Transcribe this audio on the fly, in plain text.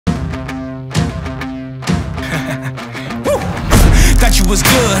was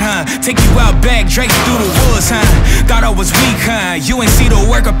good, huh? Take you out back, Drake through the woods, huh? Thought I was weak, huh? You ain't see the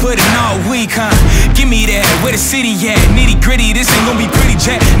work I put in all week, huh? Give me that, where the city at? Nitty gritty, this ain't gonna be pretty,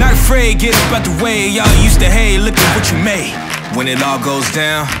 Jack. Not afraid, get up out the way. Y'all used to, hey, look at what you made. When it all goes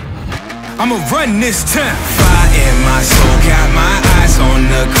down, I'ma run this town. Fire in my soul, got my eyes on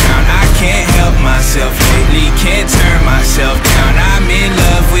the ground. I can't help myself lately, can't turn myself down. I'm in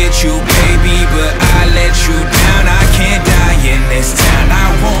love with you, baby, but I let you down. I can't die in this town, I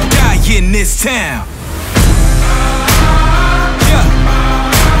won't die in this town. Yeah.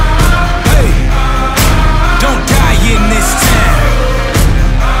 Hey, don't die in this town.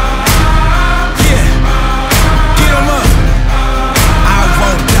 Yeah, get 'em up. I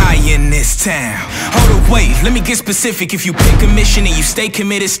won't die in this town. Hold up, wait, let me get specific. If you pick a mission and you stay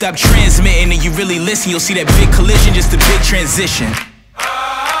committed, stop transmitting and you really listen, you'll see that big collision, just a big transition.